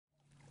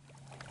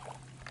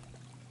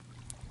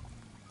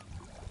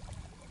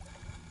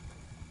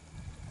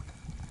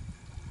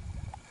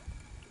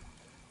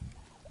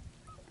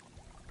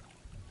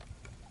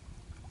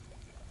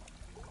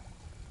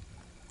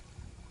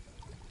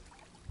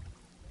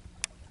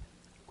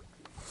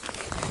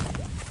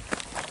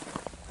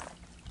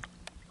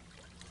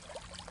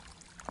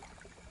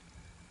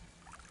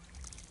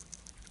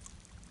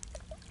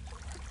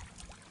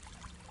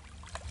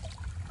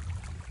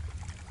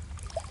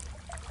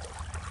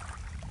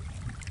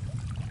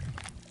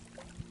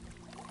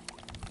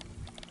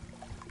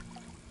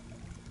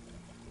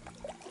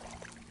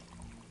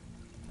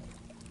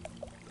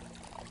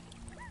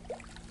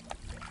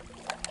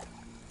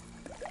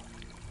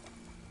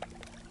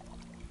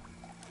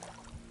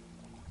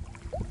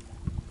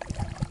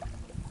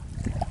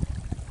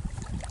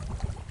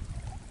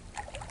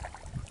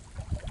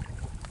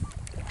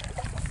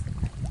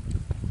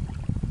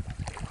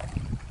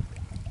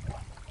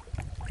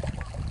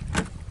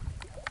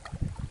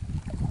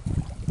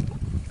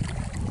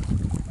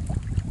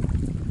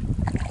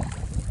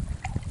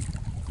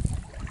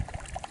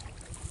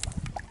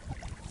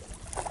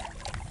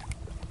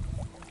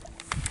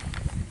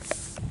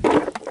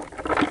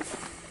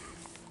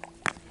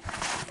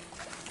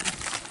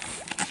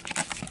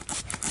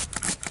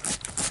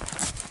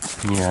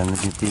Yeah,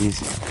 look at these.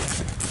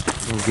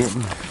 We're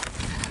getting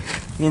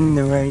in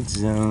the right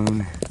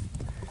zone.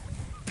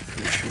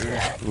 For sure.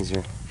 These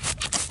are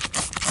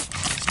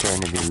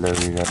starting to be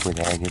loaded up with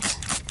agates.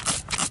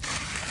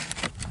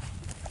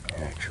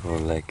 Actual,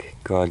 like,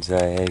 God's eye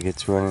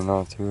agates running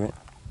all through it.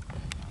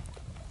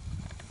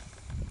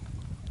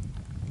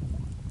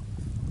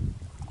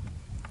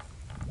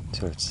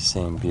 So it's the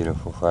same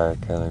beautiful fire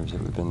colors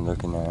that we've been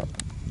looking at,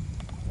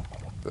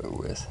 but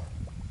with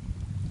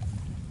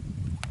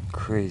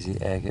crazy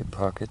agate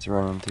pockets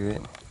running through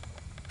it.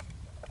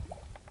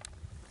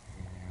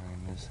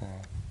 On this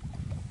side.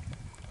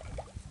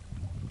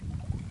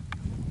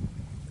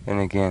 And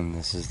again,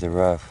 this is the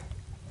rough.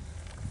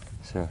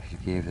 So if you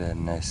gave that a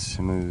nice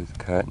smooth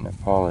cut and a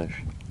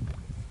polish,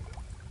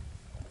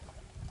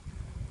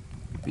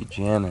 you'd be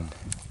jamming,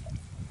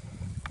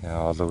 yeah,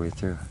 all the way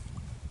through.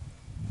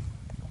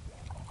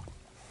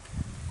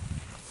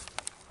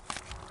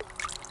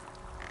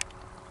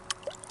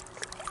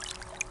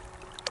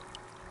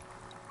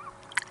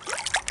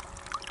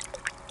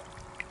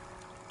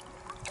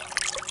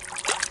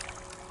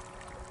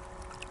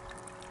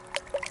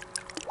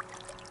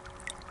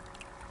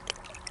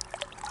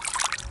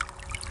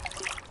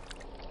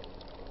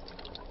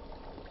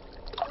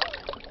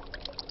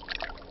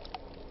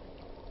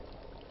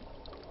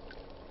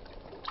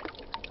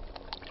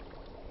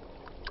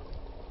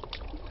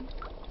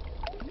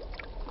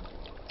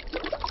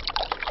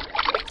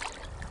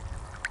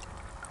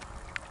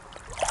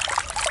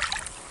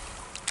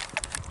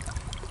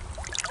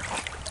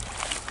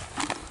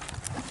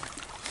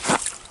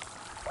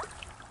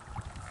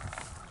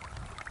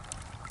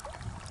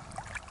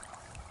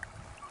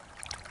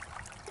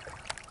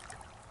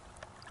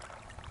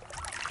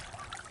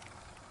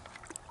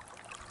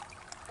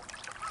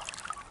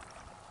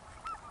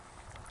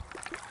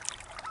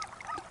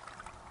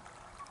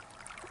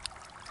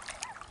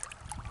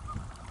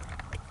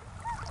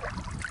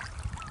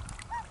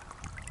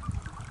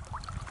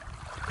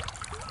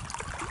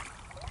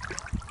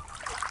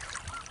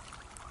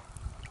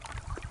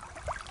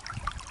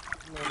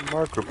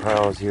 Marker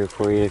piles here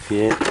for you if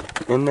you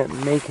end up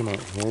making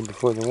it here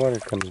before the water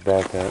comes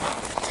back up.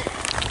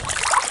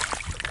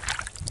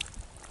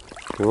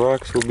 The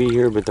rocks will be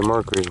here, but the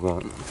markers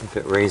won't. If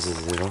it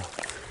raises, it'll.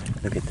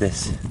 Look at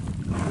this.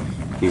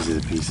 These are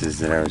the pieces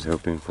that I was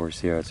hoping for.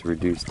 See how it's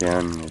reduced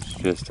down? It's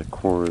just a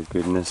core of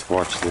goodness.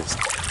 Watch this.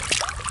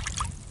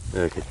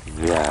 Look at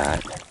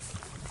that.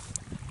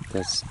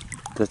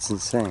 That's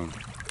insane.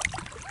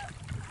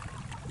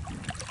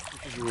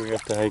 We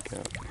have to hike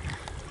out.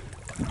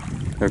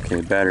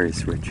 Okay, battery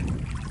switch.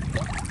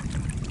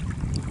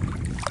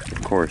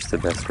 Of course, the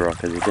best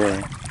rock of the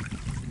day.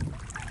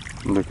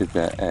 Look at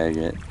that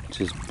agate.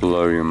 Just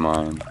blow your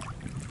mind.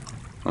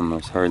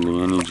 Almost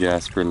hardly any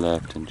Jasper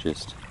left and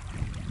just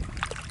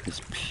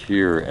this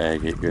pure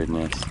agate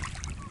goodness.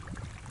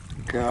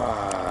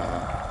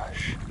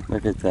 Gosh,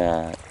 look at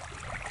that.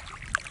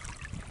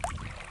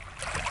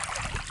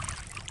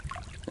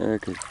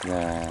 Look at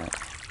that.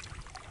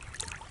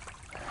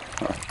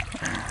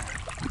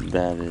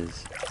 That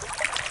is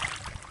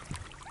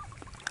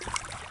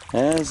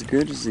as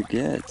good as it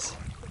gets.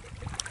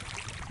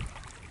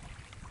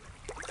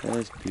 That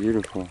is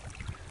beautiful.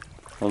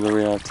 All the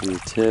way out to the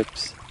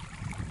tips.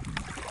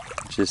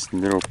 Just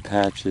little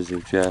patches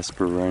of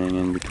Jasper running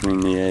in between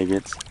the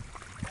agates.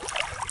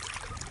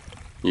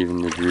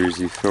 Even the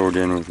druzy filled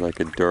in with like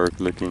a dark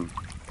looking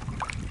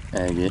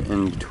agate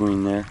in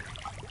between there.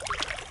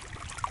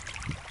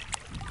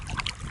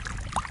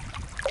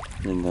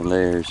 And the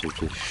layers are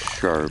just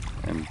sharp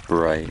and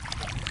bright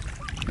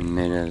and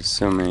made out of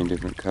so many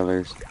different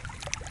colors.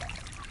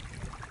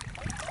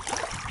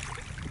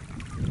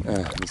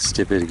 Let's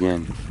dip it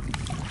again.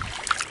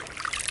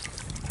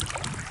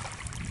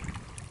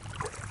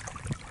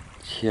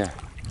 Yeah,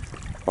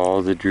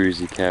 all the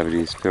druzy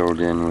cavities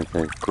filled in with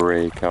a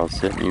gray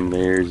chalcedony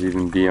layers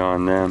even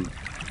beyond them.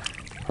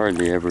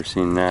 Hardly ever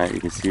seen that.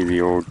 You can see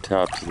the old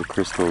tops of the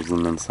crystals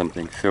and then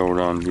something filled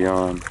on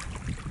beyond.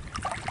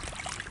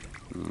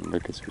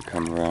 Look as we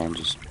come around,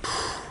 just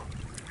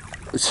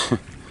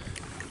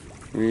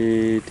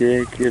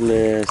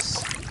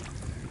ridiculous.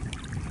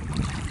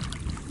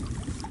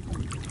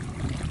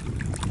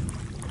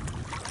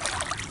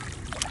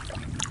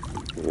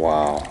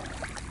 Wow.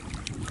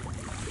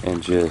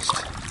 And just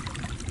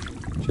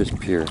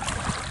pure.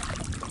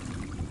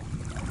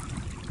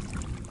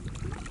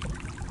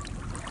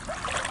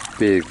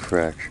 Big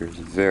fractures,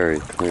 very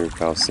clear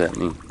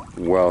chalcedony,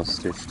 well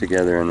stitched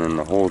together, and then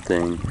the whole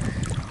thing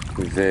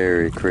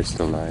very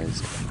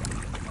crystallized.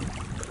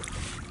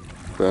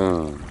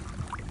 Boom.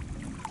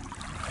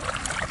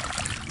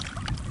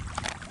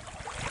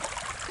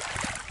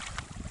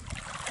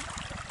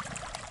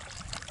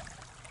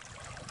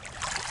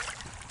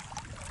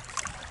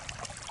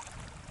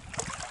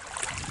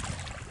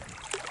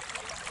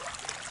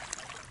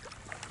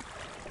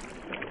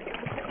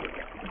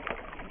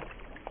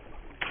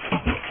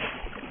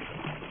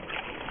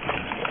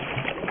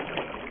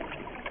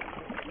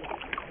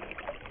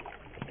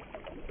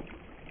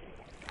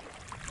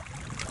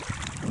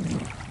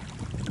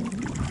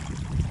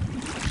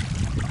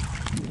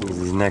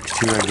 These next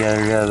two I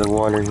gathered out of the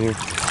water here.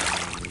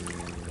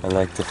 I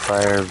like the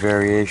fire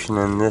variation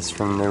on this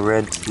from the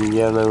red to the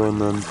yellow, and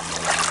then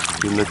if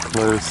you look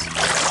close,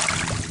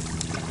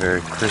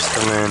 very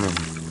crystalline and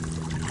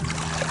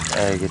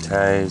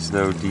agatized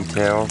though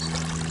details.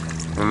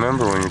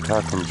 Remember when you're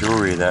talking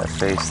jewelry, that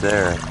face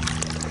there,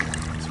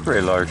 it's a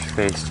pretty large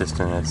face just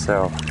in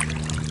itself.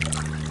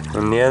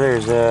 And the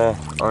others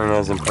aren't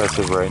as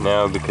impressive right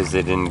now because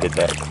they didn't get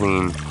that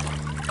clean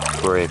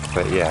break,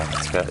 but yeah,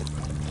 it's got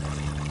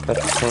the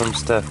same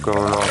stuff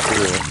going all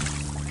through it.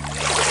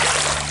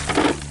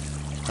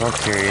 I'll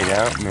carry it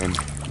out, and then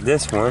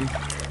this one,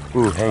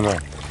 ooh, hang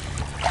on.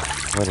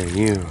 What are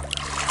you?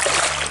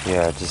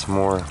 Yeah, just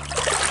more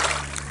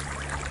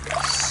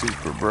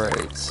super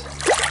brights.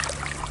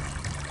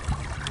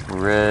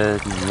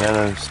 Red and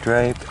yellow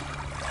stripe.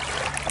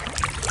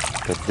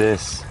 But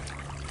this,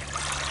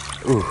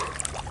 ooh,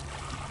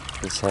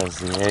 this has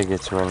the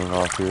agates running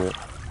all through it.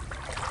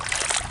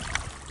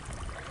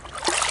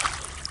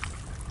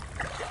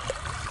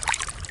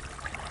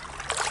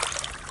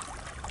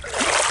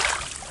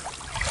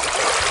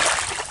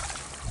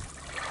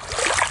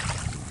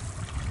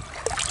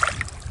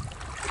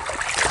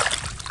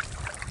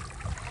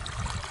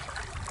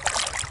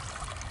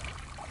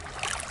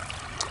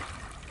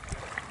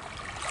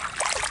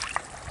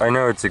 I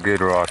know it's a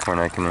good rock when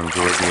I can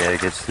enjoy the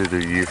agates through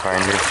the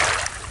viewfinder,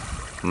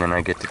 and then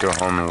I get to go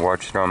home and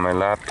watch it on my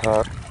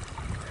laptop.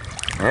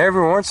 And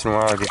every once in a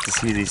while I get to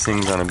see these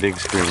things on a big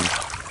screen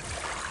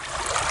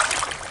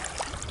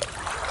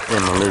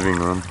in the living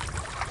room,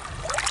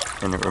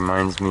 and it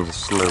reminds me to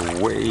slow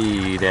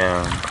way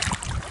down.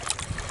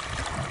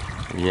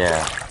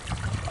 Yeah,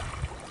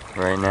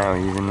 right now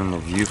even in the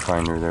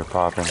viewfinder they're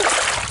popping.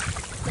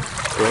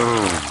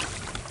 Boom.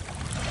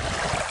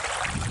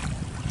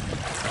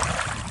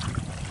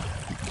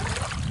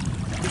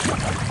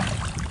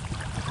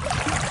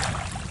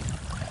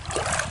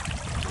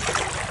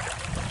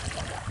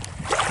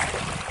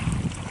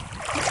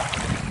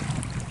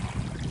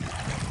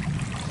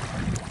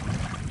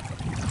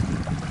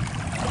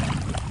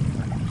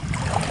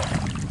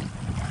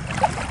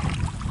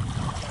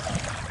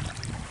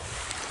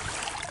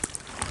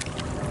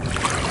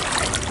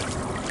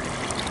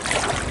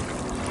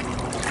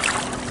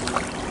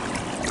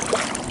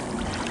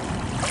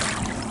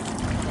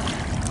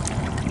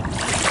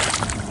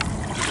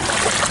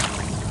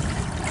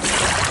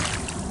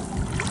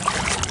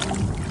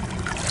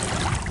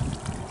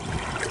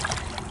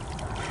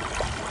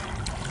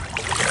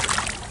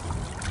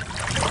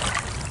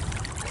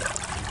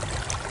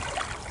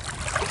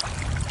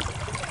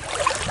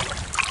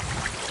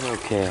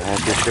 Okay, I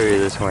have to show you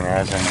this one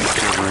as I'm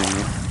discovering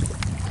it.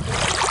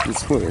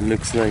 That's what it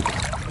looks like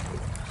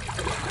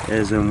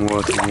as I'm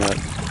walking up.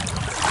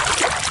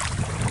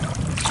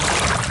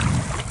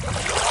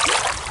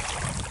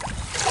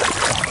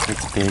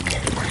 It's big.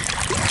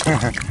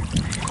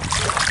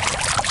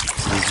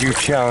 This is your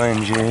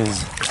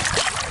challenges.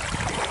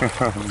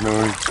 Oh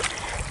Lord.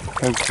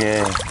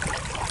 Okay.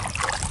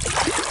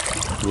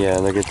 Yeah,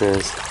 look at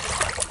this.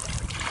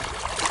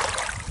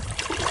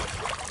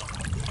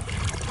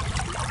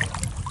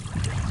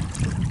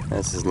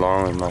 That's as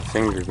long as my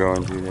finger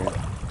going through there.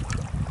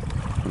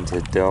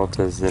 Into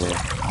deltas that are,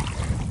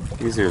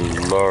 these are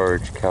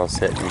large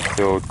calcetony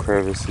filled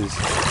crevices.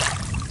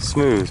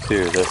 Smooth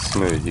too, that's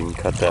smooth. You can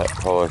cut that,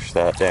 polish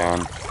that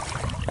down.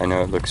 I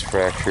know it looks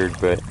fractured,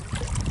 but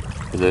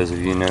for those of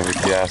you who know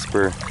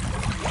Jasper,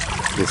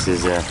 this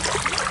is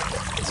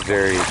it's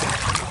very,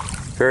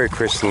 very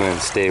crystalline,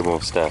 stable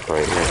stuff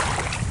right here.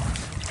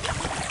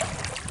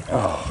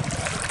 Oh,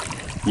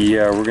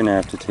 yeah, we're gonna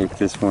have to take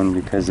this one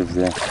because of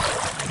the,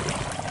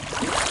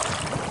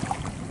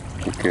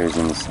 it goes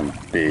into some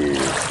big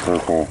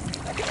purple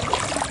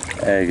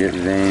agate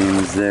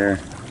veins there.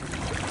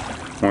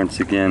 Once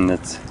again,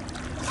 that's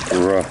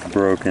rough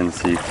broken,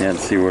 so you can't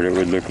see what it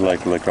would look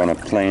like on a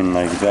plane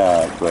like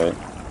that, but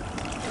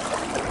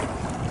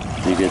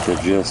you get the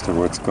gist of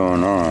what's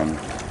going on.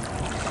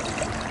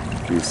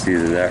 You see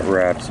that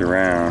wraps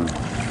around,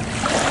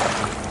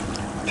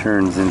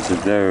 turns into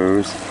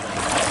those.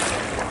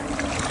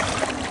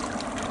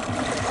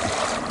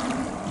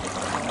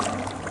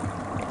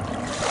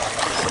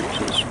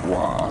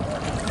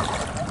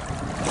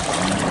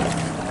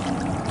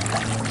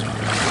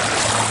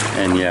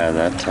 And yeah,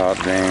 that top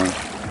vein.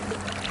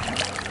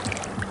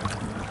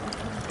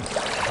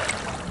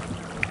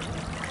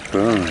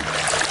 Boom.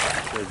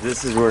 So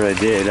this is what I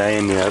did. I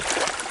ended up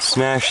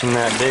smashing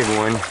that big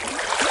one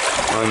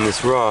on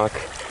this rock,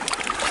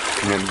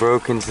 and it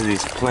broke into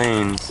these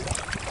planes.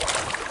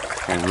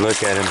 And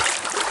look at him.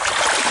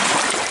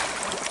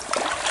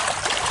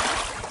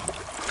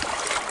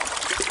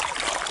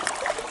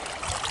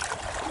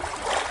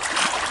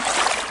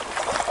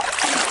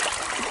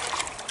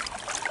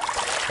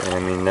 I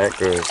mean, that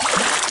goes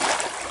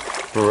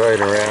right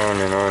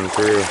around and on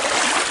through.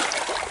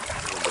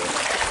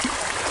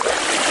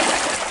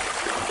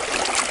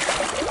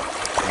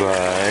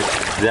 But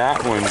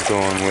that one's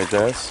going with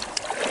us.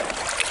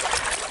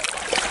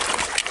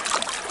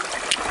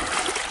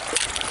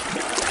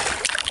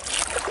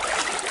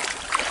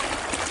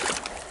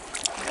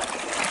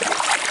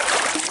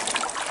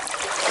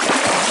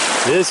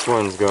 this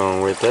one's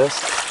going with us.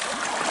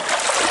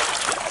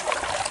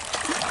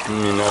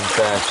 And I've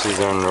bashed these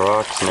on the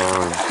rocks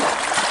now, and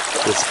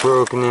it's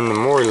broken into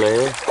more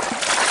layer.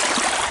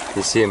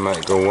 You see it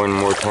might go one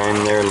more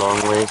time there,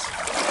 long ways.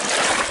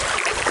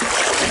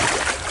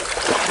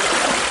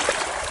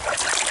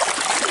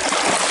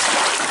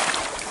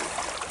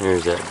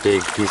 There's that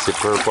big piece of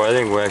purple. I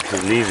think we'll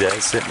actually leave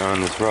that sitting on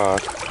this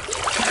rock.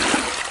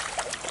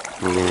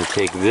 We're going to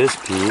take this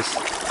piece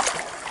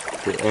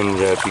that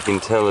ended up, you can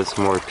tell it's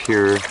more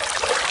pure,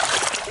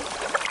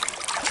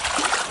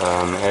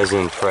 as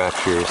in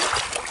fractures.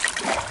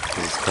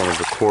 This is kind of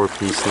the core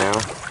piece now.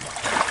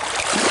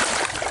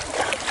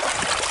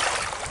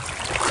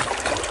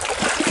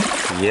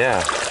 Yeah,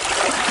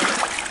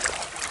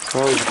 it's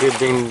always a good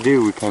thing to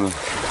do. We kind of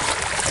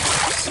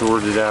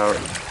sort it out.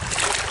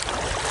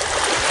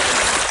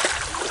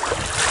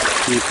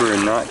 Keeper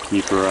and not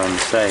keeper on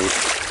site.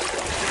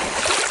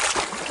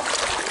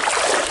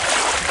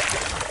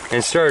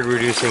 And started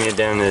reducing it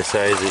down to the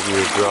size that you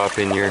would drop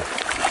in your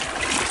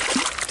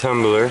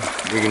tumbler.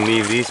 We can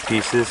leave these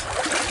pieces.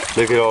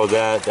 Look at all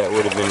that. That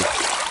would have been,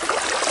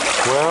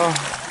 well,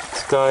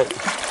 it's got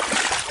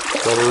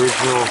that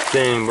original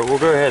thing, but we'll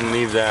go ahead and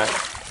leave that.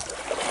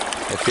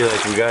 I feel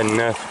like we got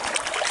enough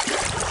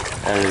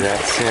out of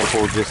that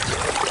sample just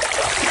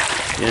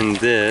in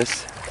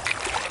this.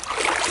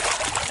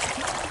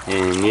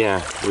 And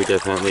yeah, we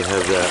definitely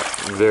have that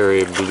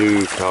very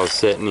blue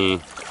chalcedony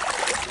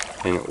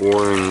and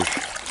orange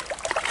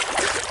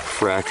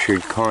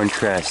fractured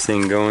contrast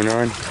thing going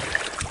on.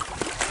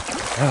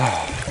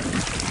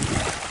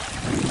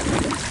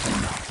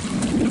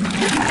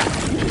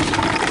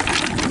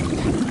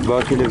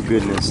 Bucket of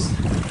goodness.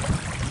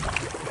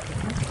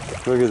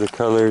 Look at the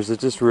colors, it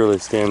just really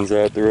stands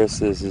out. The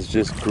rest of this is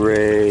just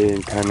gray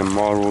and kind of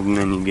mottled, and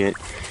then you get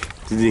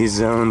to these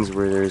zones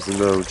where there's a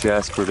little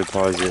Jasper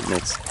deposit, and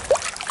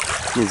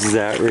it's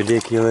that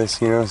ridiculous,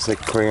 you know, it's like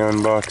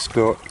crayon box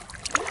built.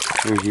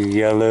 There's your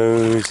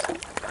yellows,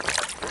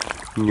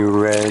 and your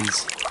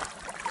reds.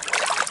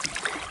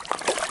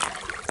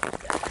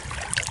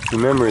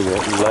 Remember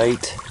that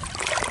light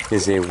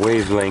is a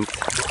wavelength,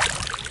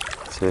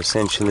 so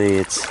essentially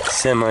it's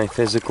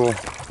semi-physical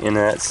in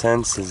that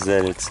sense, is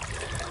that it's,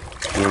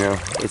 you know,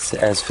 it's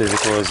as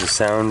physical as a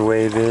sound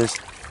wave is,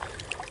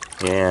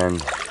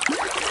 and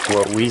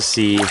what we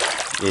see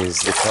is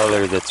the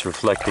color that's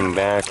reflecting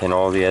back, and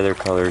all the other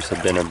colors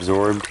have been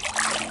absorbed.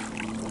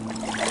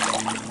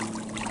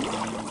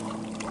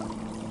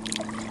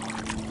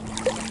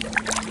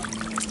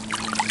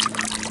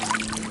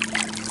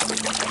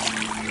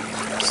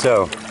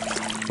 So,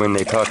 when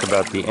they talk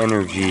about the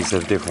energies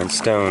of different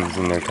stones,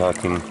 and they're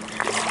talking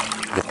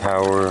the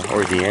power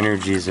or the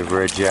energies of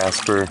red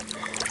jasper,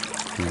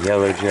 and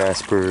yellow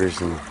jaspers,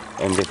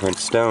 and different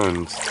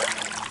stones,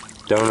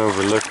 don't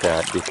overlook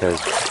that, because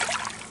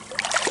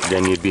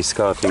then you'd be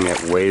scoffing at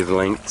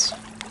wavelengths,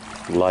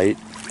 light,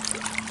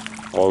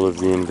 all of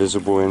the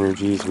invisible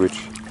energies,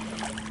 which,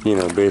 you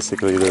know,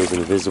 basically those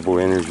invisible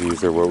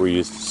energies are what we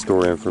use to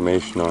store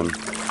information on.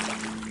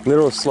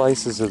 Little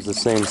slices of the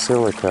same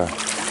silica,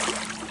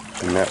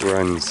 and that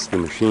runs the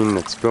machine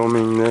that's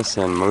filming this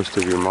and most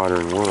of your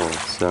modern world.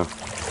 So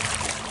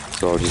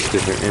it's all just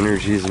different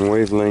energies and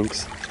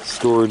wavelengths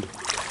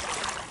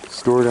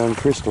stored on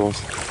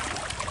crystals.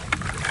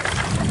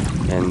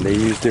 And they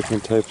use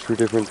different types for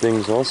different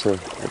things also.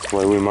 That's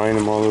why we mine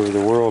them all over the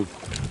world.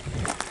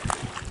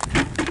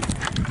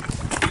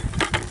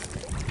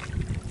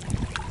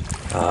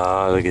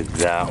 Ah, look at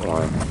that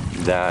one.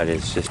 That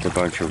is just a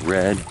bunch of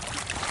red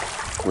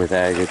with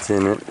agates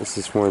in it. This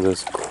is one of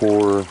those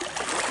core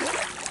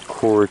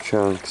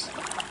chunks.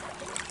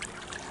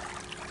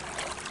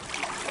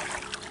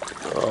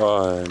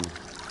 God.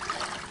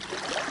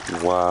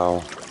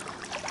 Wow.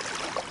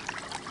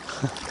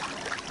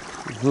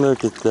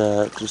 Look at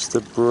that, just the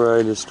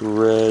brightest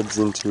reds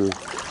into,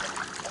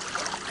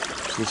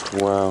 just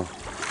wow,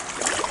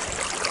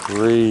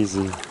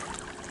 crazy.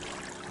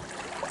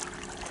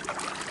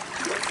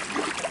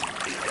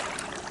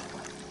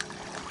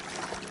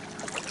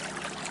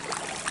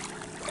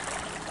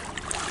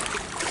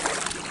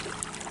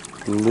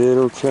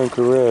 Little chunk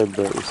of red,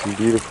 but with some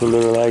beautiful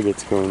little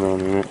agates going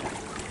on in it.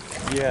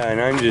 Yeah, and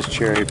I'm just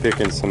cherry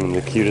picking some of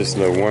the cutest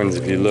little ones.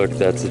 If you look,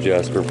 that's a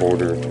Jasper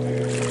border.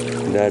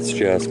 That's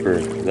Jasper,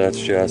 that's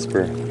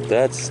Jasper,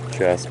 that's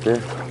Jasper,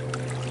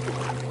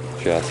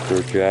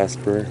 Jasper,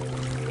 Jasper,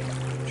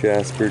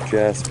 Jasper,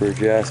 Jasper,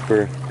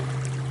 Jasper.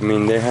 I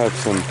mean, they have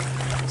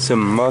some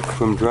muck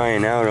from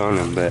drying out on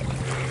them, but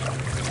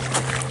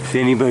if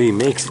anybody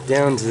makes it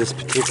down to this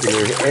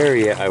particular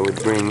area, I would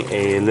bring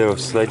a little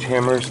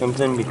sledgehammer or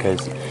something,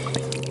 because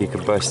you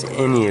could bust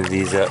any of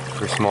these up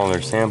for smaller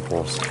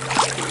samples.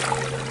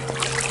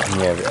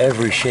 And you have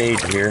every shade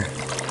here,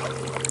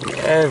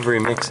 every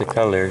mix of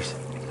colors.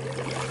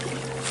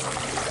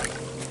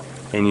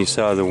 And you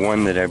saw the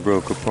one that I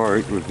broke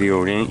apart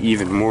revealed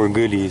even more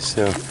goodies,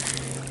 so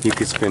you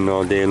could spend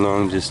all day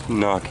long just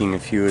knocking a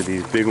few of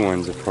these big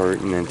ones apart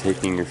and then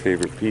taking your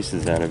favorite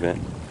pieces out of it.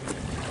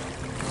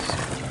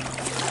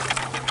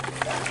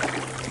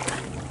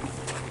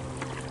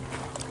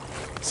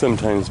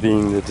 Sometimes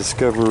being the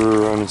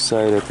discoverer on a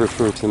site, I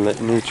prefer to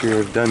let nature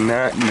have done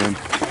that and then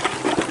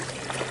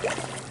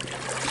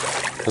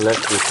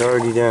collect what's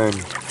already done.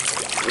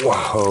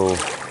 Whoa!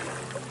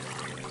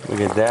 Look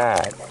at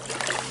that.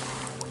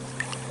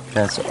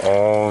 That's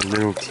all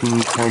little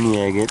teeny tiny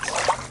agates.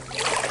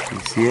 You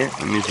see it?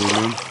 Let me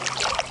zoom in.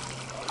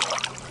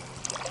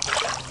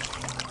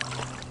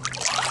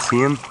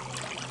 See them?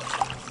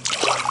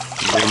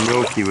 They're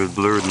milky with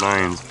blurred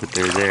lines, but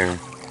they're there.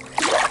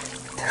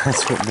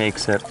 That's what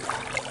makes up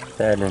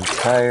that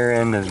entire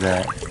end of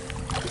that.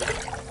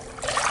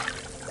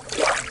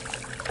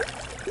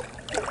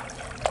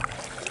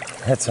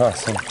 That's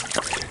awesome.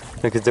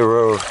 Look at the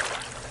row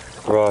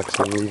of rocks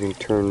I'm leaving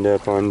turned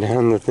up on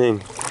down the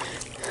thing.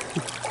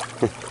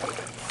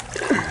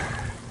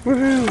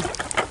 Woohoo!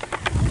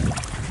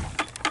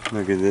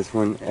 Look at this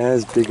one,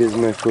 as big as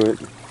my foot.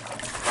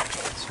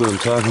 That's what I'm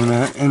talking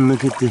about. And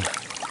look at the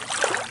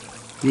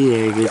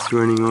agates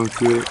running all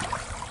through it.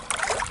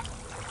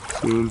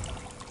 See them?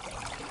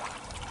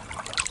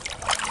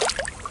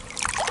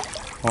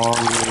 All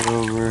the way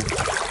over,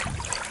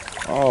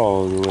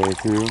 all the way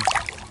through.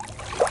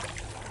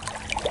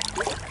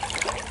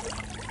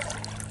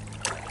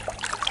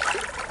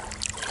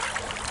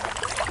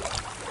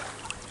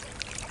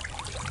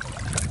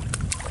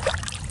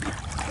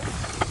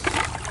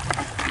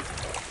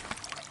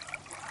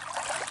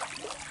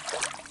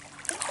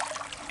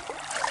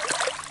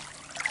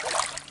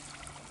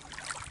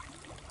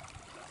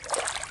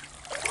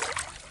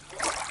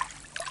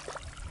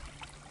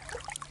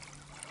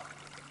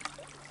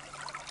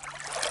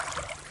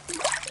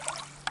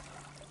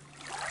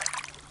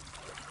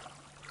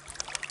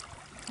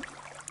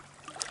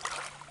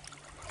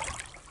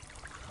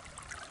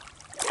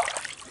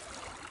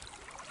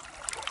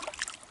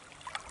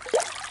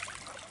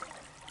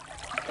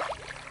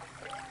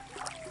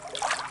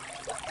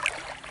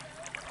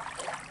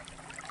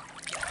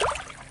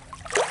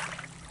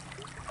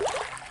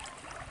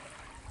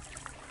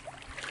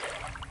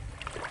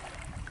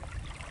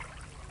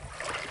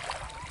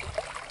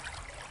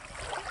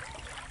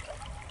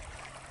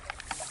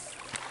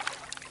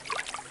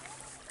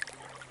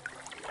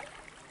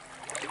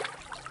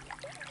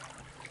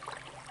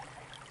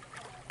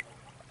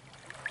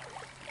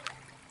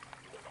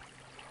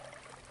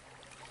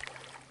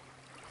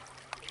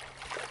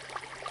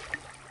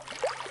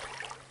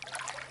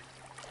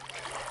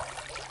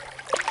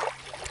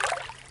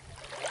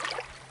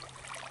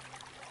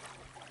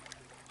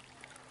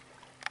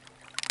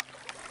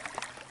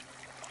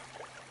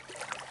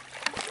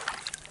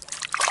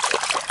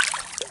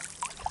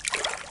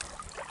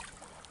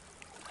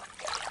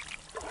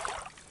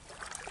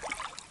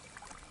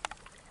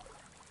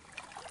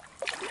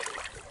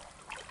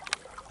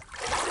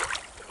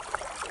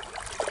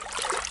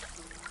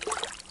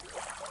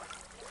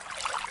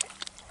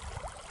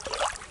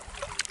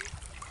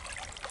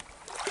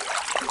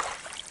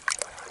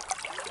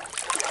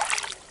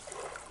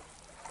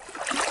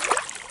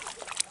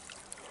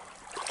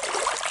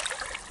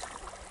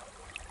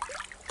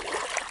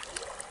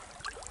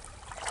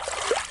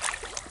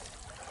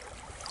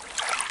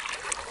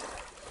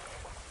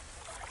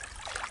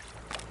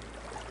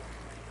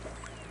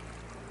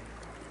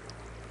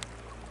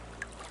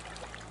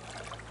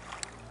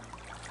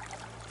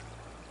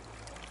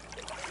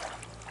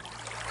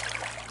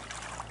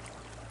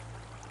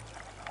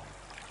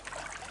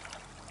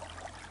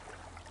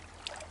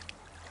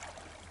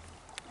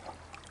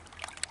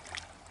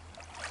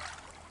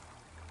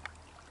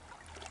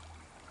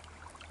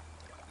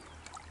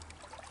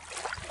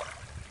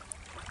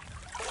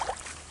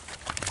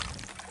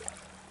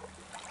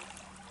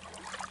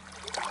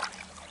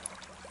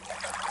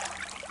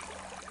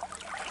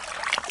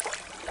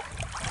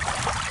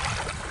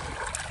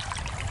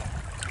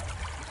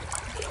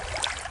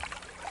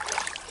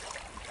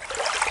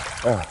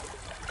 Oh.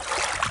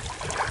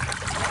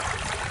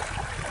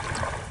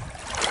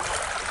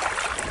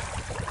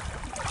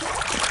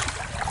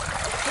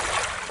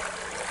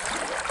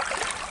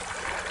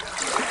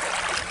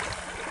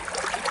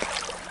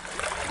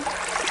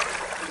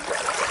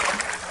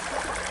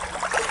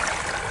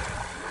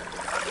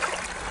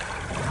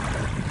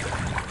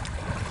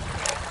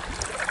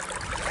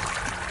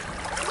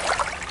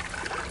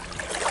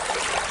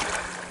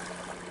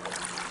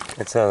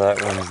 That's how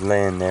that one's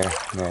laying there.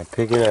 Now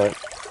pick it up.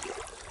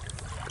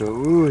 Go,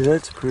 ooh,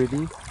 that's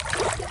pretty.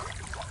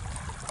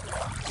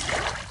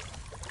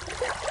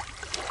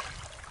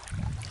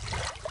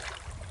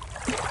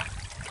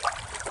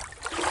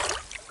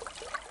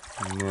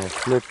 I'm gonna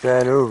flip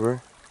that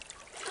over.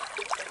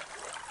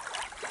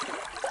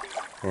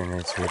 And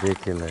it's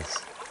ridiculous.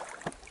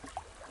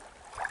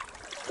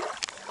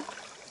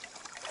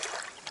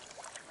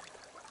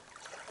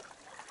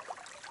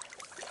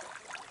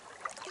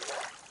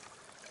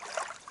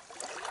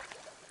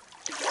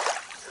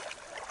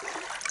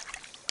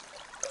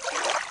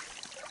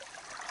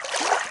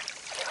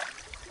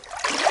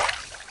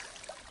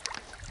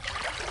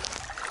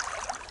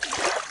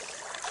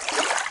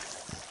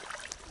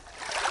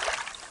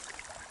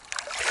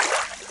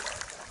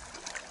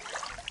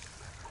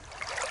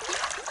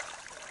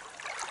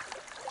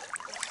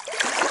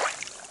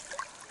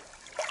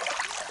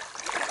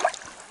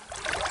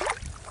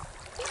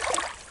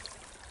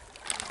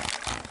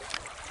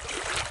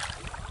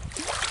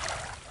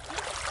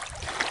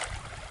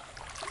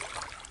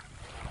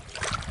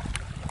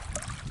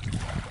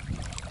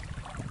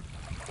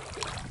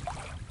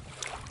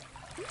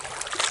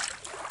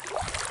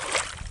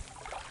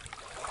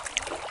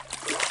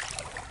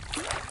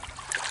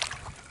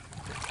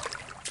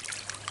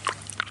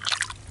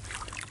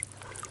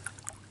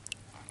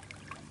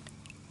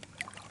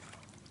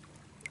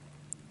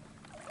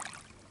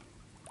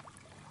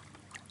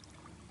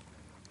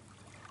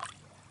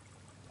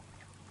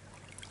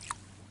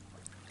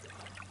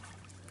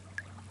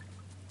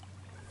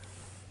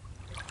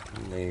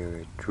 layer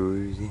of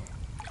druzy.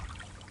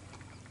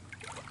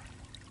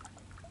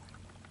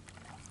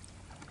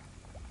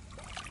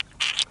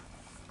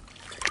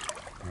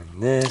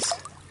 And this,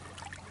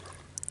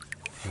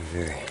 a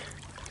very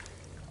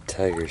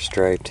tiger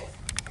striped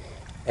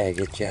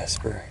agate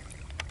jasper.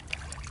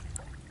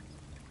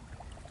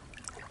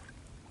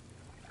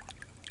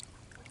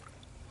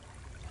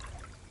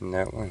 And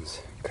that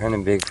one's kind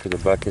of big for the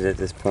bucket at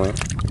this point.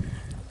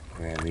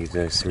 We're gonna leave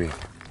those three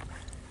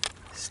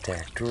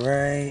stacked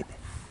right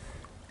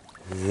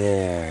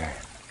there.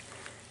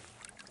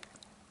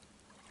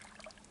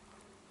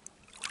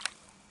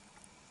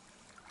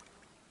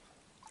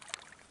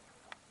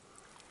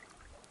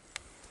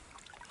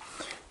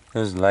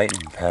 Those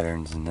lightning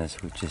patterns in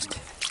this would just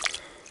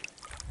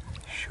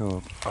show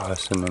up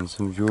awesome in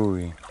some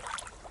jewelry.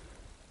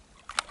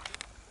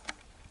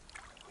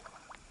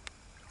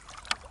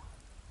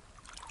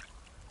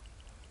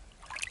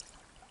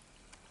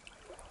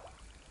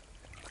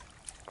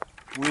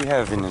 We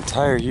have an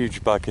entire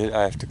huge bucket.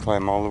 I have to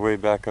climb all the way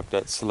back up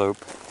that slope,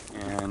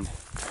 and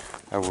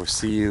I will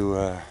see you.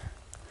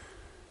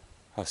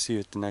 I'll see you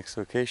at the next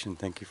location.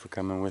 Thank you for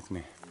coming with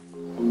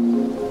me.